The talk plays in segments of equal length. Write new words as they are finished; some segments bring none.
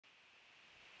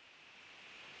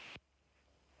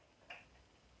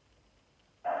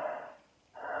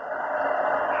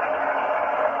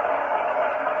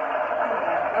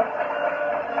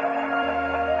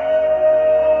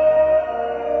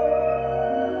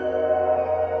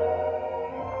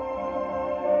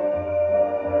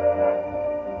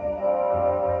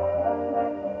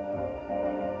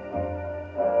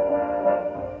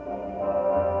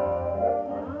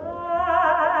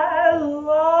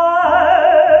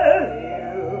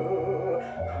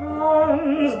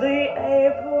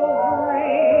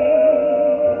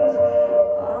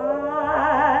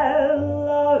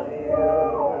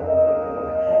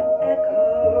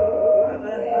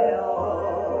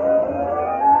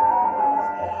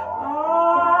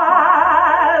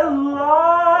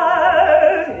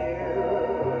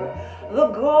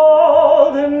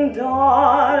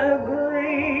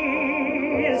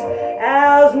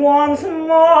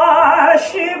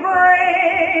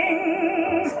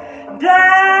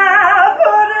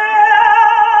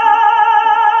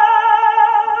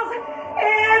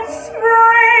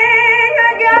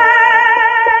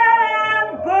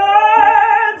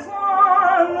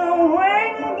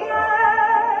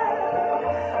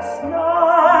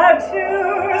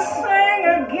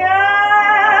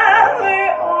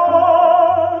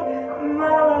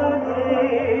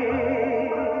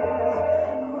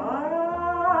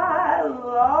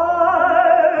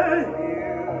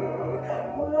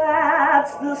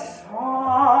the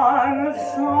song of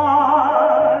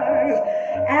songs,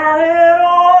 and it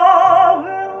all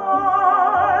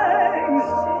belongs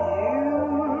to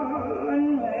you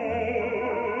and me.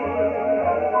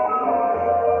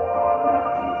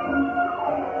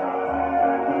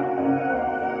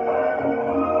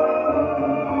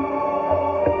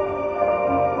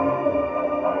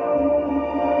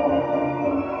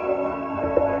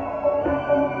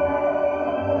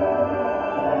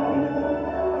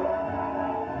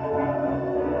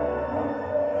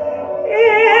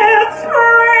 It's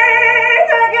spring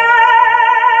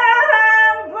again,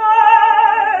 and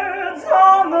birds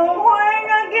on the wing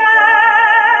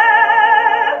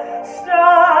again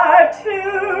start to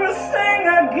sing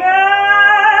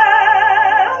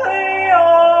again the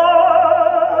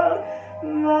old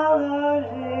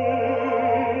melody.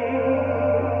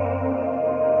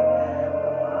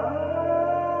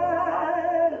 I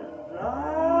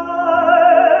love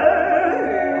you.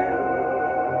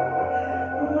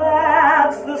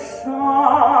 That's the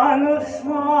song of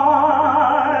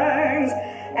songs,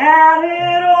 and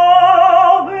it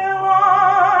all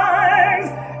belongs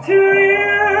to you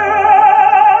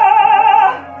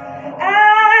and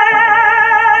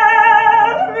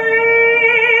me.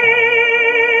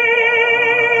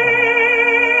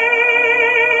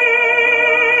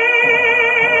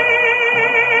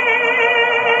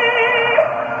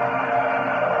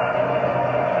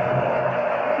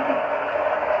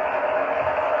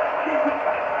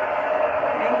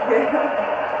 Thank you.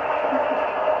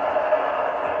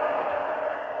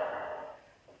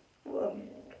 Well,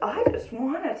 I just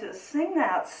wanted to sing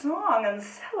that song and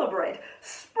celebrate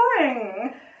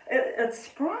spring. It's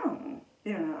sprung,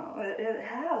 you know. It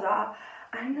has.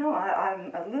 I know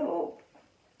I'm a little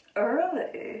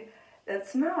early.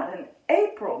 It's not an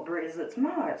April breeze, it's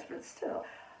March, but still,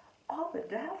 all the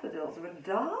daffodils would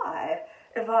die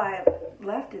if I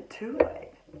left it too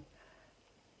late.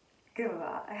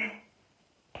 Goodbye.